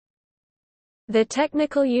The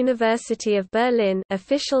Technical University of Berlin,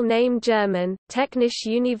 official name German, Technische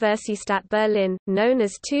Universität Berlin, known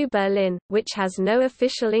as TU Berlin, which has no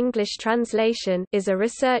official English translation, is a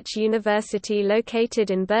research university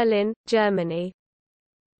located in Berlin, Germany.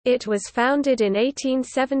 It was founded in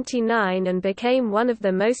 1879 and became one of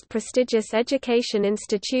the most prestigious education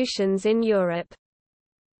institutions in Europe.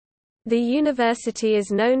 The university is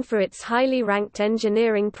known for its highly ranked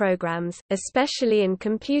engineering programs, especially in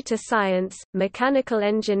computer science, mechanical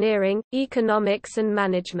engineering, economics and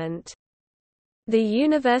management. The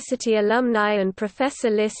university alumni and professor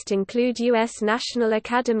list include U.S. National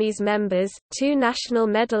Academy's members, 2 National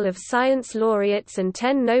Medal of Science laureates and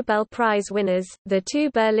 10 Nobel Prize winners. The TU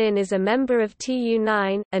Berlin is a member of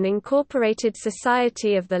TU9, an incorporated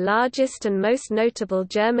society of the largest and most notable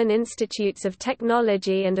German institutes of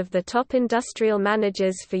technology and of the top industrial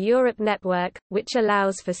managers for Europe network, which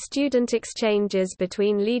allows for student exchanges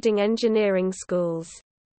between leading engineering schools.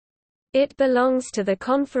 It belongs to the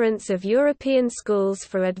Conference of European Schools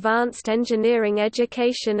for Advanced Engineering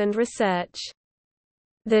Education and Research.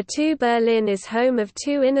 The TU Berlin is home of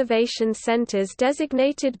 2 innovation centers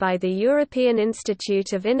designated by the European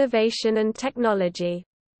Institute of Innovation and Technology.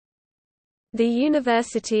 The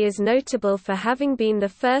university is notable for having been the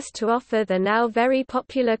first to offer the now very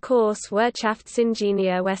popular course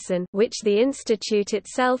Wirtschaftsingenieurwesen, which the institute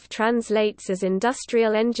itself translates as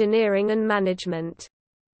Industrial Engineering and Management.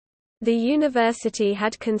 The university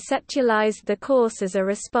had conceptualized the course as a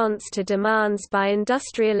response to demands by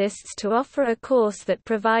industrialists to offer a course that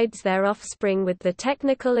provides their offspring with the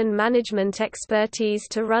technical and management expertise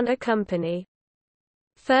to run a company.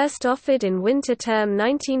 First offered in winter term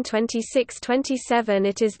 1926–27,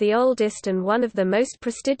 it is the oldest and one of the most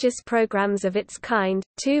prestigious programs of its kind.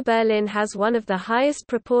 TU Berlin has one of the highest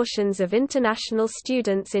proportions of international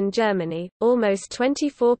students in Germany, almost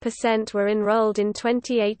 24% were enrolled in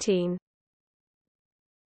 2018.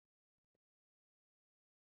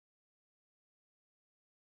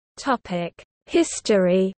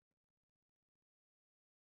 History.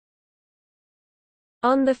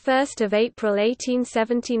 On 1 April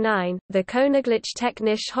 1879, the Königliche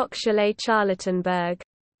Technische Hochschule Charlottenburg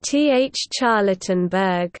 (TH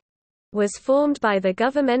Charlottenburg) was formed by the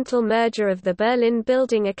governmental merger of the Berlin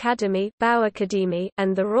Building Academy Bauakademie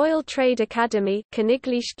and the Royal Trade Academy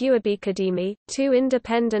Königliche Gewerbeakademie, 2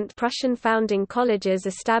 independent Prussian founding colleges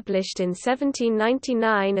established in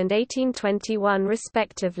 1799 and 1821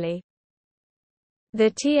 respectively. The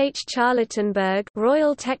TH Charlottenburg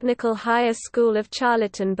Royal Technical Higher School of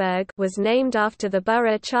Charlottenburg was named after the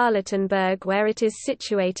borough Charlottenburg, where it is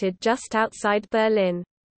situated just outside Berlin.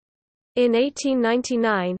 In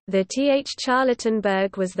 1899, the TH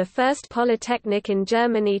Charlottenburg was the first polytechnic in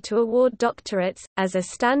Germany to award doctorates, as a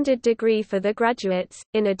standard degree for the graduates,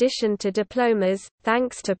 in addition to diplomas,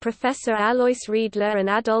 thanks to Professor Alois Riedler and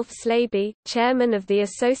Adolf Slaby, chairman of the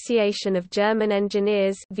Association of German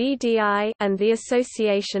Engineers (VDI) and the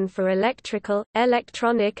Association for Electrical,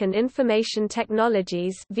 Electronic and Information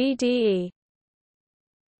Technologies (VDE).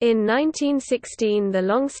 In 1916, the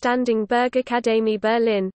long-standing Bergakademie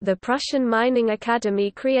Berlin, the Prussian mining academy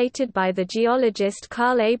created by the geologist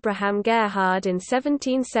Karl Abraham Gerhard in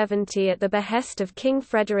 1770 at the behest of King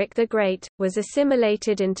Frederick the Great, was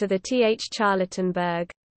assimilated into the TH Charlottenburg.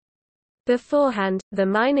 Beforehand, the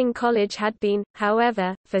mining college had been,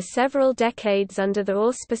 however, for several decades under the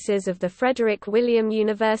auspices of the Frederick William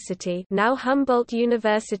University, now Humboldt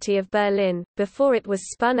University of Berlin, before it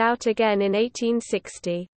was spun out again in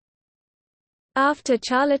 1860. After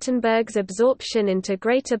Charlottenburg's absorption into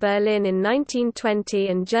Greater Berlin in 1920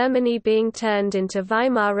 and Germany being turned into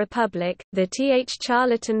Weimar Republic, the TH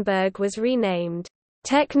Charlottenburg was renamed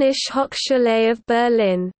Technische Hochschule of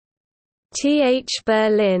Berlin, TH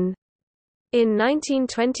Berlin. In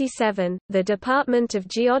 1927, the Department of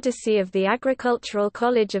Geodesy of the Agricultural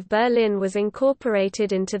College of Berlin was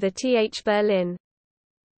incorporated into the TH Berlin.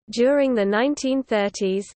 During the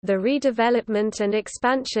 1930s, the redevelopment and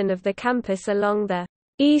expansion of the campus along the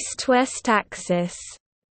east-west axis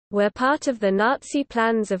were part of the Nazi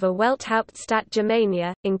plans of a Welthauptstadt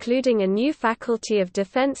Germania, including a new Faculty of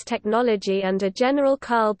Defense Technology under General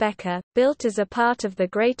Karl Becker, built as a part of the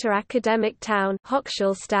greater academic town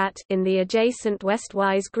Hochschulstadt in the adjacent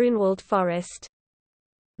Westweiss Grunwald forest.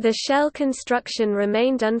 The shell construction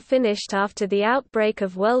remained unfinished after the outbreak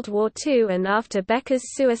of World War II and after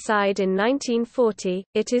Becker's suicide in 1940,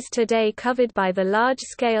 it is today covered by the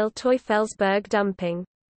large-scale Teufelsberg dumping.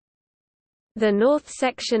 The north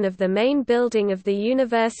section of the main building of the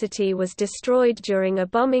university was destroyed during a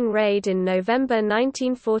bombing raid in November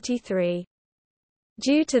 1943.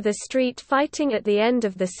 Due to the street fighting at the end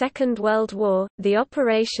of the Second World War, the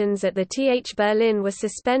operations at the TH Berlin were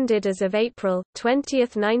suspended as of April 20,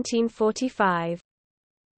 1945.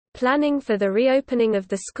 Planning for the reopening of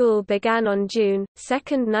the school began on June 2,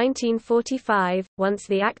 1945, once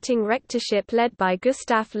the acting rectorship led by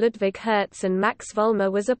Gustav Ludwig Hertz and Max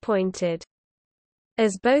Vollmer was appointed.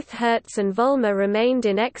 As both Hertz and Vollmer remained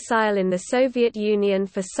in exile in the Soviet Union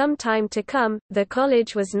for some time to come, the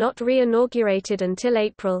college was not re-inaugurated until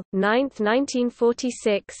April 9,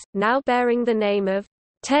 1946, now bearing the name of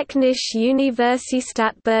Technische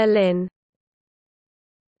Universität Berlin.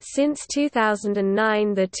 Since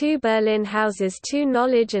 2009, the TU Berlin houses two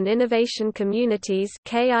Knowledge and Innovation Communities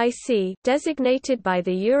 (KIC) designated by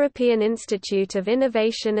the European Institute of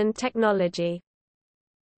Innovation and Technology.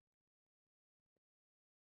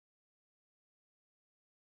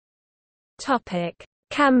 Topic: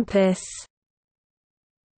 Campus.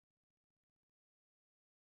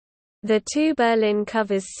 The TU Berlin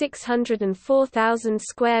covers 604,000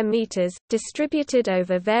 square meters, distributed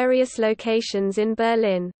over various locations in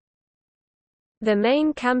Berlin. The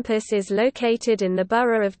main campus is located in the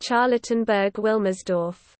borough of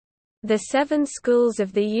Charlottenburg-Wilmersdorf. The 7 schools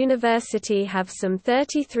of the university have some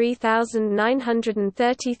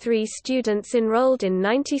 33,933 students enrolled in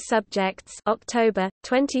 90 subjects. October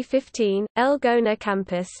 2015, Elgona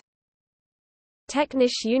campus.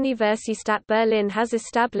 Technische Universität Berlin has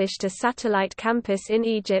established a satellite campus in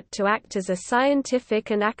Egypt to act as a scientific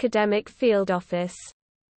and academic field office.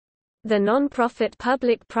 The non-profit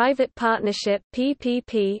public-private partnership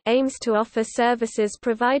 (PPP) aims to offer services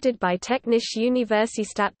provided by Technische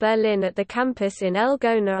Universität Berlin at the campus in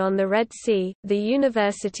Elgona on the Red Sea. The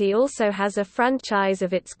university also has a franchise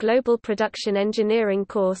of its Global Production Engineering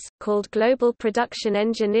course, called Global Production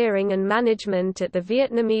Engineering and Management at the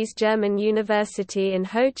Vietnamese-German University in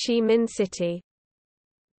Ho Chi Minh City.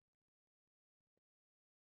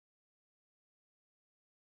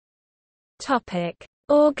 Topic: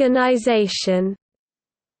 Organization.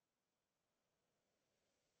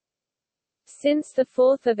 Since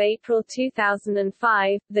 4 April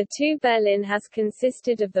 2005, the TU Berlin has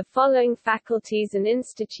consisted of the following faculties and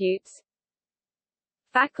institutes: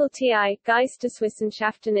 Faculty I,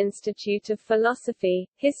 Geisteswissenschaften, Institute of Philosophy,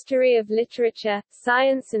 History of Literature,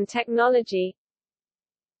 Science and Technology,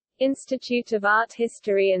 Institute of Art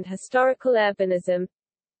History and Historical Urbanism,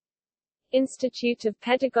 Institute of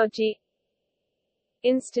Pedagogy,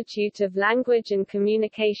 Institute of Language and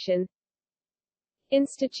Communication,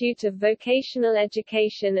 Institute of Vocational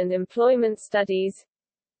Education and Employment Studies,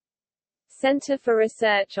 Center for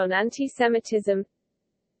Research on Antisemitism,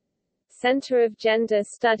 Center of Gender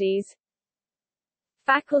Studies,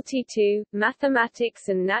 Faculty II, Mathematics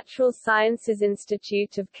and Natural Sciences,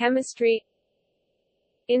 Institute of Chemistry,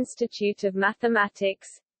 Institute of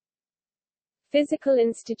Mathematics, Physical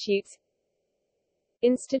Institutes,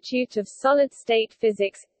 Institute of Solid-State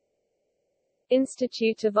Physics,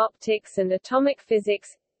 Institute of Optics and Atomic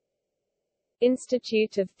Physics,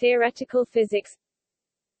 Institute of Theoretical Physics,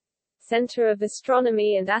 Center of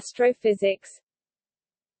Astronomy and Astrophysics,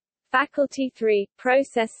 Faculty III,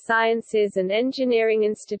 Process Sciences and Engineering,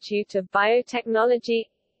 Institute of Biotechnology,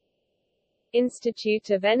 Institute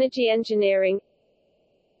of Energy Engineering,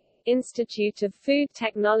 Institute of Food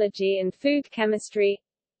Technology and Food Chemistry,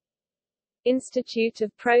 Institute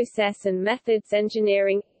of Process and Methods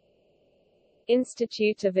Engineering,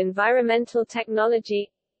 Institute of Environmental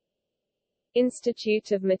Technology,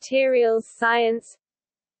 Institute of Materials Science,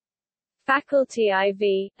 Faculty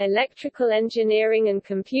IV, Electrical Engineering and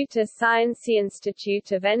Computer Science,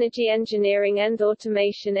 Institute of Energy Engineering and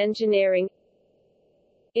Automation Engineering,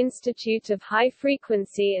 Institute of High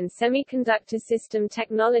Frequency and Semiconductor System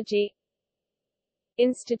Technology,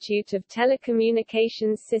 Institute of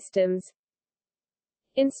Telecommunications Systems,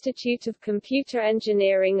 Institute of Computer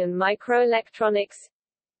Engineering and Microelectronics,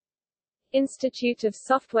 Institute of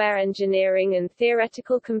Software Engineering and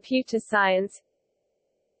Theoretical Computer Science,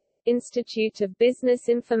 Institute of Business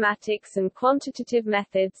Informatics and Quantitative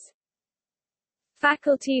Methods,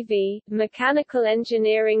 Faculty V, Mechanical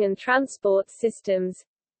Engineering and Transport Systems,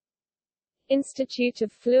 Institute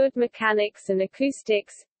of Fluid Mechanics and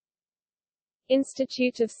Acoustics,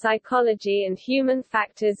 Institute of Psychology and Human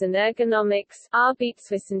Factors and Ergonomics,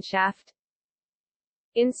 Arbeitswissenschaft,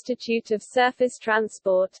 Institute of Surface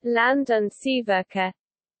Transport, Land- und Seeverkehr,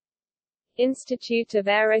 Institute of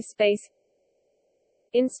Aerospace,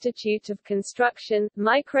 Institute of Construction,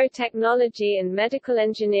 Microtechnology and Medical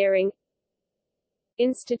Engineering,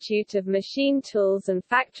 Institute of Machine Tools and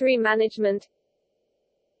Factory Management,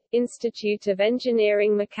 Institute of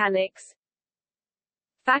Engineering Mechanics,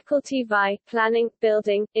 Faculty VI, Planning,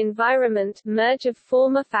 Building, Environment, merge of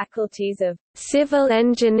former faculties of Civil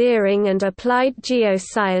Engineering and Applied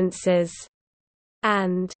Geosciences,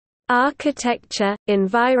 and Architecture,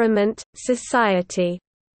 Environment, Society.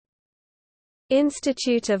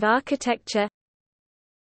 Institute of Architecture,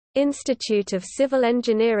 Institute of Civil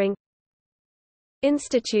Engineering,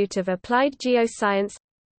 Institute of Applied Geoscience,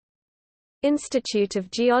 Institute of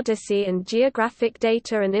Geodesy and Geographic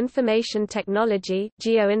Data and Information Technology,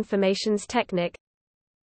 Geoinformationstechnik,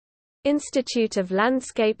 Institute of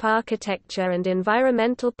Landscape Architecture and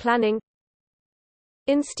Environmental Planning,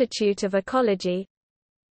 Institute of Ecology,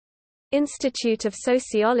 Institute of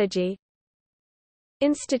Sociology,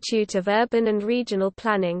 Institute of Urban and Regional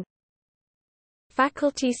Planning,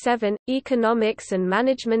 Faculty 7, Economics and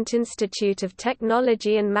Management, Institute of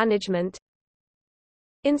Technology and Management,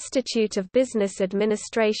 Institute of Business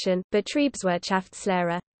Administration,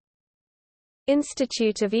 Betriebswirtschaftslehre,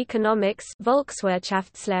 Institute of Economics,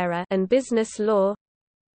 Volkswirtschaftslehre and Business Law,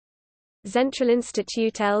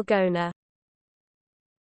 Zentralinstitut Elgona.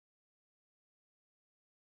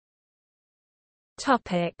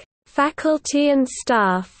 Topic: Faculty and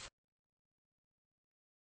staff.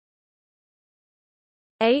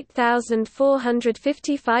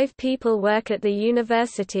 8,455 people work at the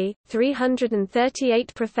university,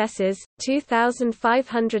 338 professors,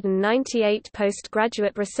 2,598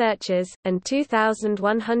 postgraduate researchers, and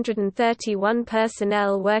 2,131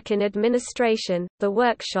 personnel work in administration, the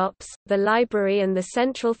workshops, the library and the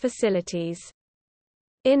central facilities.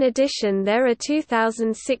 In addition, there are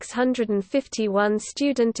 2,651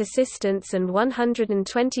 student assistants and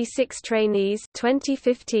 126 trainees.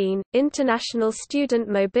 2015. International student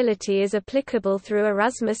mobility is applicable through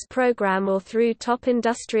Erasmus program or through Top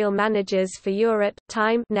Industrial Managers for Europe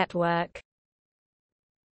Time network.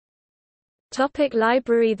 Topic: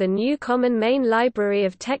 Library. The new common main library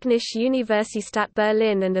of Technische Universität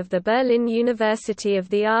Berlin and of the Berlin University of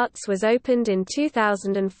the Arts was opened in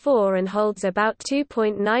 2004 and holds about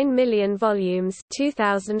 2.9 million volumes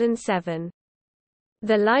 2007.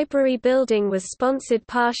 The library building was sponsored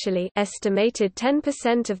partially, estimated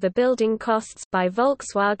 10% of the building costs, by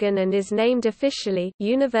Volkswagen and is named officially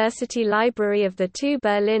University Library of the TU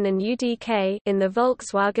Berlin and UDK in the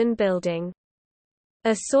Volkswagen building.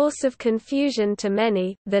 A source of confusion to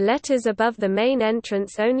many, the letters above the main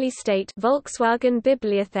entrance only state Volkswagen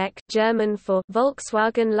Bibliothek, German for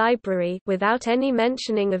Volkswagen Library, without any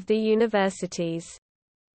mentioning of the universities.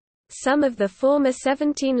 Some of the former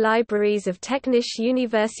 17 libraries of Technische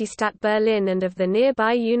Universität Berlin and of the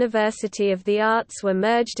nearby University of the Arts were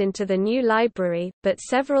merged into the new library, but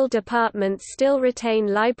several departments still retain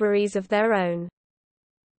libraries of their own.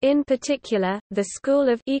 In particular, the School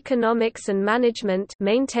of Economics and Management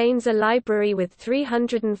maintains a library with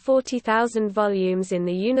 340,000 volumes in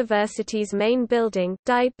the university's main building,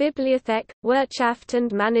 Die Bibliothek, Wirtschaft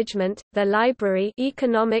und Management, the Library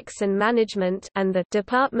Economics and Management, and the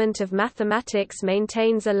Department of Mathematics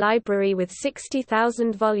maintains a library with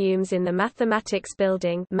 60,000 volumes in the Mathematics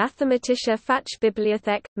building, Mathematische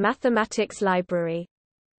Fachbibliothek, Mathematics Library.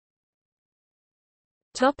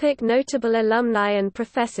 Topic: Notable alumni and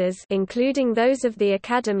professors, including those of the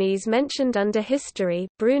academies mentioned under history: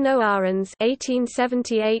 Bruno Ahrens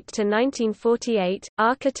 (1878–1948),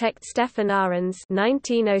 architect Stefan Ahrens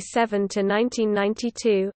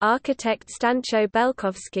 (1907–1992), architect Stancho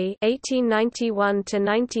Belkovsky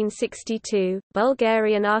 (1891–1962),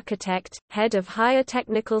 Bulgarian architect, head of Higher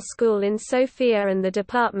Technical School in Sofia and the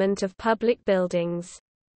Department of Public Buildings.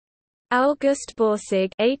 August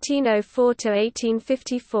Borsig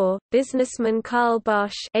 (1804–1854), businessman Karl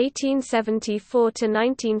Bosch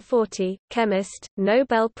 (1874–1940), chemist,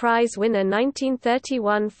 Nobel Prize winner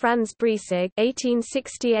 1931 Franz Briesig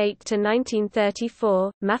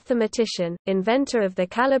 (1868–1934), mathematician, inventor of the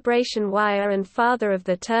calibration wire and father of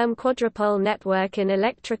the term quadrupole network in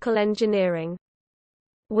electrical engineering.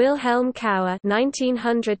 Wilhelm Kauer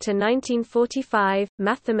 (1900–1945),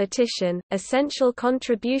 mathematician, essential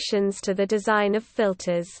contributions to the design of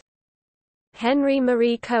filters. Henry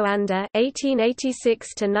Marie Coander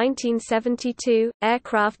 (1886–1972),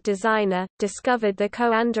 aircraft designer, discovered the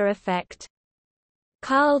Coander effect.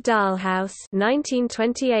 Karl Dahlhaus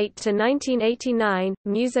 (1928–1989),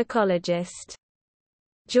 musicologist.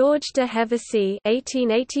 George de Hevesy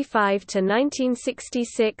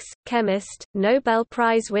 (1885–1966), chemist, Nobel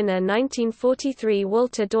Prize winner 1943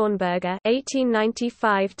 Walter Dornberger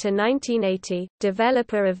 (1895–1980),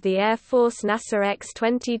 developer of the Air Force NASA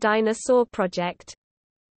X-20 Dinosaur project.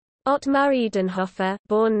 Ottmar Edenhofer,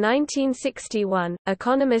 born 1961,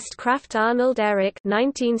 economist Kraft Arnold Erich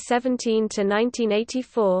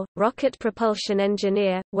 (1917–1984), rocket propulsion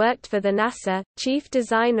engineer, worked for the NASA, chief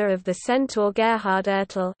designer of the Centaur Gerhard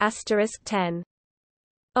Ertl *10.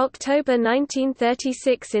 October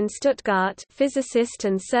 1936 in Stuttgart, physicist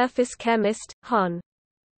and surface chemist, Hon.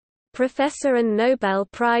 Professor and Nobel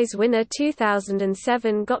Prize winner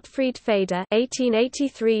 2007 Gottfried Feder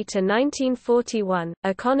 (1883–1941),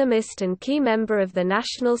 economist and key member of the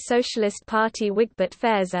National Socialist Party Wigbert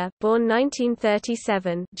Faeser, born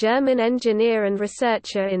 1937, German engineer and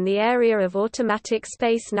researcher in the area of automatic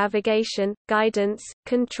space navigation, guidance,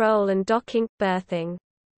 control and docking, berthing.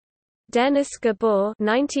 Dennis Gabor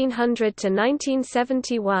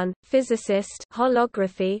 (1900–1971), physicist,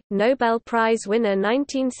 holography, Nobel Prize winner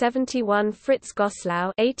 1971 Fritz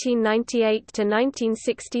Goslau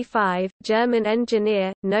 (1898–1965), German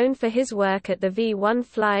engineer, known for his work at the V-1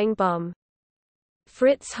 flying bomb.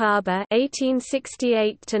 Fritz Haber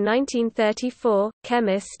 (1868–1934),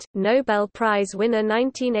 chemist, Nobel Prize winner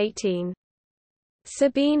 1918.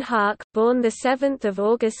 Sabine Haak, born 7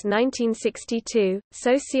 August 1962,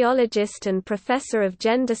 sociologist and professor of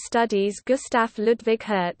gender studies Gustav Ludwig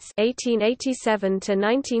Hertz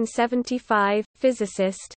 (1887–1975),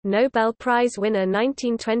 physicist, Nobel Prize winner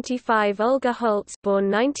 1925 Olga Holtz,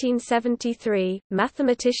 born 1973,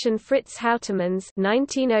 mathematician Fritz Houtemans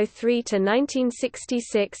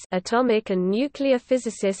 (1903–1966), atomic and nuclear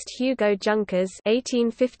physicist Hugo Junkers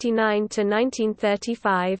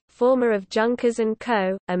 (1859–1935), former of Junkers &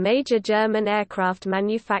 Co., a major German aircraft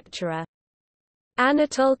manufacturer.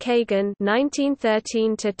 Anatol Kagan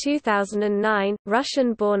 (1913–2009),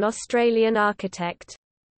 Russian-born Australian architect.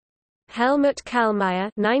 Helmut Kallmeyer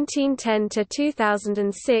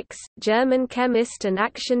 (1910–2006), German chemist and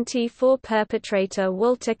Action T4 perpetrator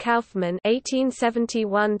Walter Kaufmann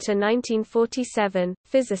 (1871–1947),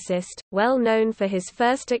 physicist, well known for his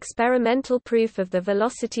first experimental proof of the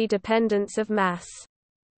velocity dependence of mass.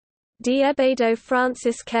 Diebedo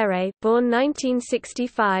Francis Kere, born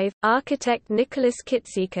 1965, architect Nicholas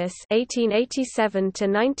Kitsikis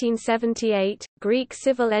 (1887–1978), Greek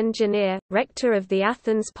civil engineer, rector of the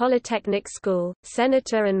Athens Polytechnic School,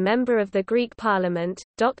 senator and member of the Greek Parliament,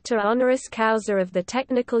 doctor honoris causa of the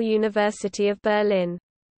Technical University of Berlin.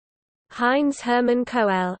 Heinz Hermann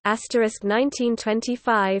Koelle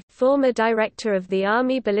 (1925), former director of the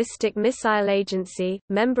Army Ballistic Missile Agency,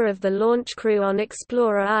 member of the launch crew on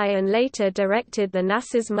Explorer I and later directed the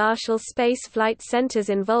NASA's Marshall Space Flight Center's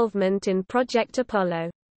involvement in Project Apollo.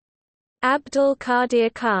 Abdul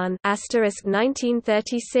Qadir Khan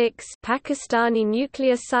 (1936), Pakistani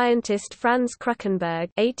nuclear scientist Franz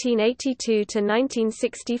Kruckenberg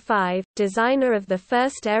 (1882–1965), designer of the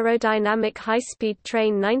first aerodynamic high-speed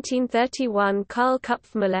train 1931 Karl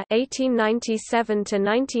Kupfmüller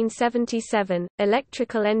 (1897–1977),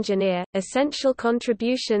 electrical engineer, essential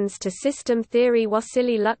contributions to system theory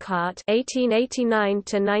Wassily Luckhart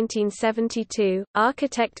 (1889–1972),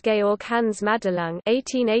 architect Georg Hans Madelung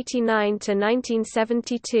 (1889–1972),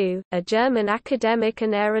 a German academic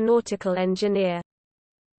and aeronautical engineer.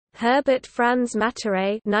 Herbert Franz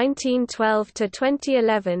Materay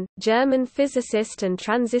 (1912–2011), German physicist and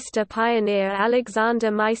transistor pioneer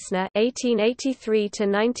Alexander Meissner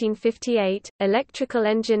 (1883–1958), electrical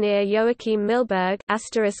engineer Joachim Milberg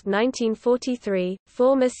 (1943),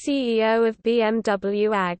 former CEO of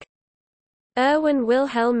BMW AG. Erwin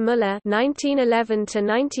Wilhelm Müller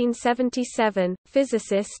 (1911–1977),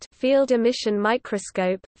 physicist, field emission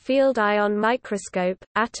microscope, field ion microscope,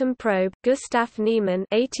 atom probe. Gustav Niemann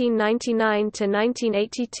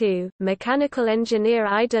 (1899–1982), mechanical engineer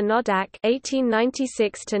Ida Noddack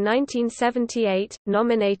 (1896–1978),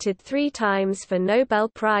 nominated 3 times for Nobel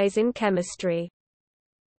Prize in Chemistry.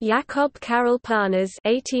 Jakob Karel Planers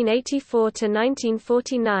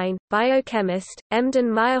 (1884–1949), biochemist, Emden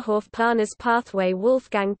Meyerhof Planers pathway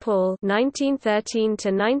Wolfgang Paul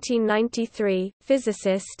 (1913–1993),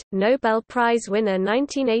 physicist, Nobel Prize winner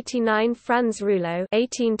 1989 Franz Rouleau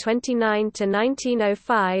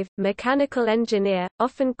 (1829–1905), mechanical engineer,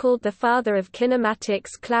 often called the father of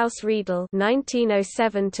kinematics Klaus Riedel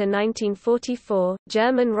 (1907–1944),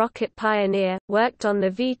 German rocket pioneer, worked on the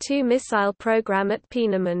V2 missile program at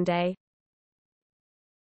Peenemünde.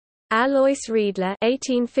 Alois Riedler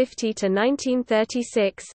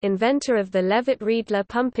 (1850–1936), inventor of the Leavitt-Riedler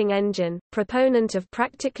pumping engine, proponent of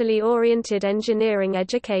practically oriented engineering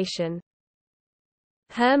education.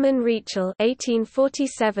 Hermann Rietschel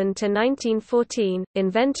 (1847–1914),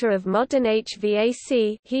 inventor of modern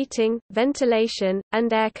HVAC, heating, ventilation,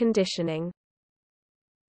 and air conditioning.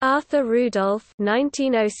 Arthur Rudolph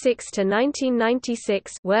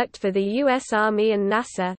 (1906–1996) worked for the U.S. Army and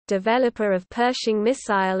NASA, developer of Pershing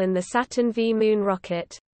missile and the Saturn V moon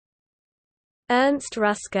rocket. Ernst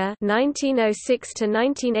Ruska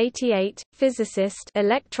 (1906–1988), physicist,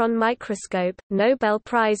 electron microscope, Nobel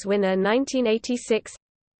Prize winner 1986.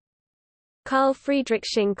 Carl Friedrich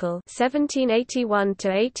Schinkel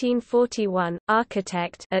 (1781–1841),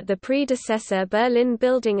 architect at the predecessor Berlin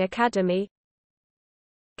Building Academy.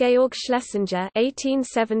 Georg Schlesinger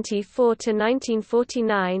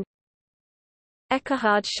 (1874–1949).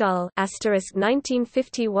 Ekkehard Scholl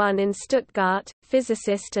 (1951) in Stuttgart,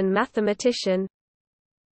 physicist and mathematician.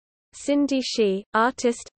 Cindy Shi,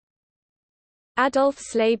 artist. Adolf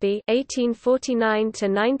Slaby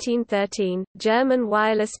 (1849–1913), German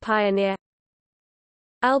wireless pioneer.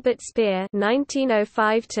 Albert Speer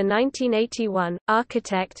 (1905–1981),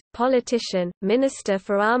 architect, politician, minister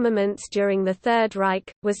for armaments during the Third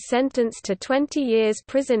Reich, was sentenced to 20 years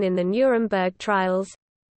prison in the Nuremberg trials.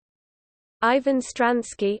 Ivan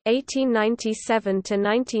Stransky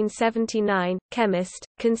 (1897–1979), chemist,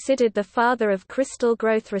 considered the father of crystal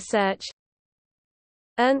growth research.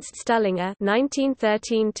 Ernst Stullinger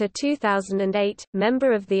 (1913–2008),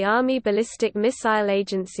 member of the Army Ballistic Missile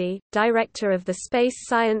Agency, director of the Space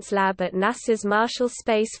Science Lab at NASA's Marshall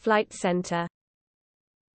Space Flight Center.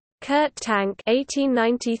 Kurt Tank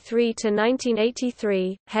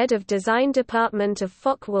 (1893–1983), head of design department of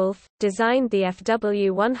Focke-Wulf, designed the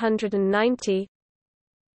FW-190.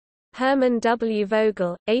 Hermann W.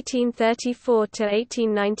 Vogel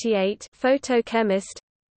 (1834–1898), photochemist.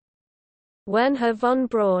 Wernher von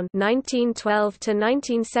Braun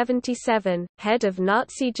 (1912–1977), head of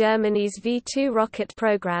Nazi Germany's V-2 rocket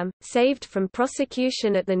program, saved from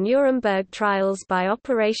prosecution at the Nuremberg trials by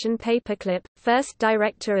Operation Paperclip, first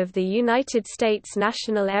director of the United States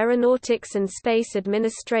National Aeronautics and Space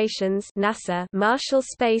Administration's NASA Marshall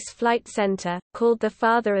Space Flight Center, called the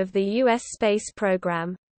father of the U.S. space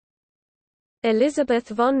program. Elisabeth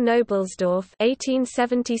von Nobelsdorf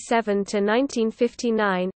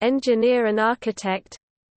 (1877–1959), engineer and architect.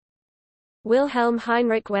 Wilhelm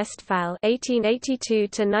Heinrich Westphal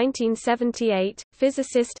 (1882–1978),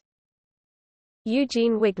 physicist.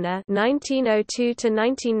 Eugene Wigner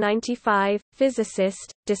 (1902–1995),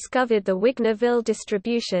 physicist, discovered the Wigner-Ville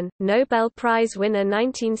distribution, Nobel Prize winner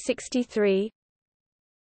 1963.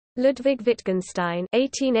 Ludwig Wittgenstein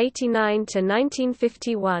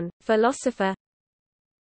 (1889–1951), philosopher.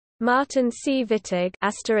 Martin C. Wittig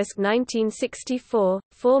 (1964),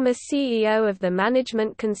 former CEO of the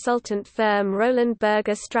management consultant firm Roland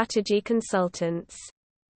Berger Strategy Consultants.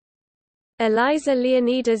 Eliza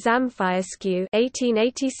Leonida Zamfirescu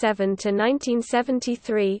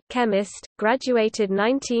 (1887–1973), chemist, graduated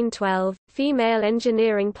 1912, female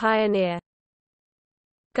engineering pioneer.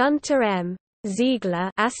 Gunther M.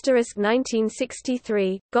 Ziegler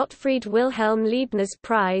 (1963), Gottfried Wilhelm Leibniz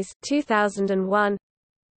Prize 2001.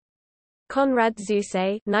 Konrad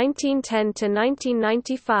Zuse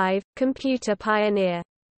 (1910–1995), computer pioneer.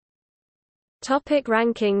 Topic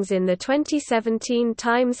rankings. In the 2017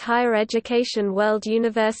 Times Higher Education World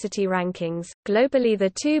University Rankings, globally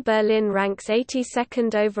the TU Berlin ranks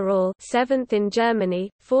 82nd overall, 7th in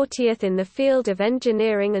Germany, 40th in the field of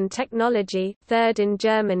engineering and technology, 3rd in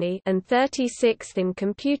Germany, and 36th in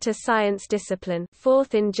computer science discipline,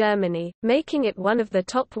 4th in Germany, making it one of the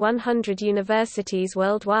top 100 universities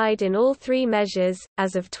worldwide in all three measures.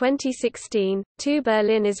 As of 2016, TU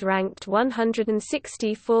Berlin is ranked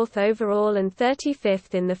 164th overall and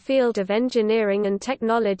 35th in the field of engineering and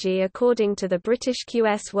technology according to the British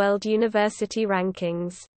QS World University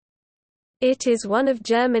Rankings. It is one of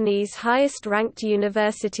Germany's highest-ranked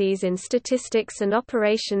universities in statistics and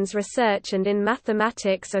operations research and in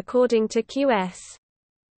mathematics according to QS.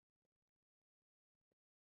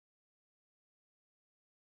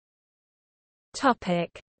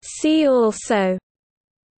 See also: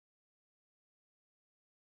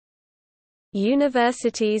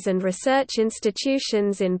 Universities and research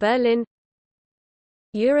institutions in Berlin,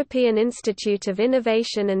 European Institute of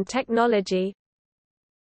Innovation and Technology,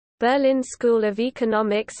 Berlin School of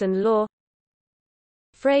Economics and Law,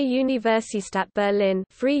 Freie Universität Berlin,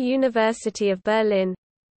 Free University of Berlin,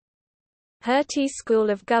 Hertie School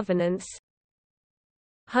of Governance,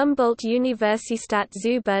 Humboldt Universität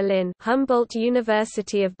zu Berlin, Humboldt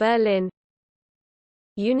University of Berlin,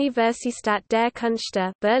 Universität der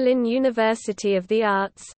Künste, Berlin University of the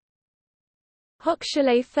Arts,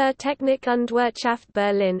 Hochschule für Technik und Wirtschaft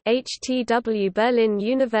Berlin, HTW Berlin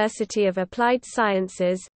University of Applied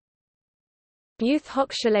Sciences, Beuth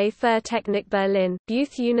Hochschule für Technik Berlin,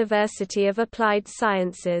 Beuth University of Applied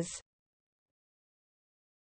Sciences.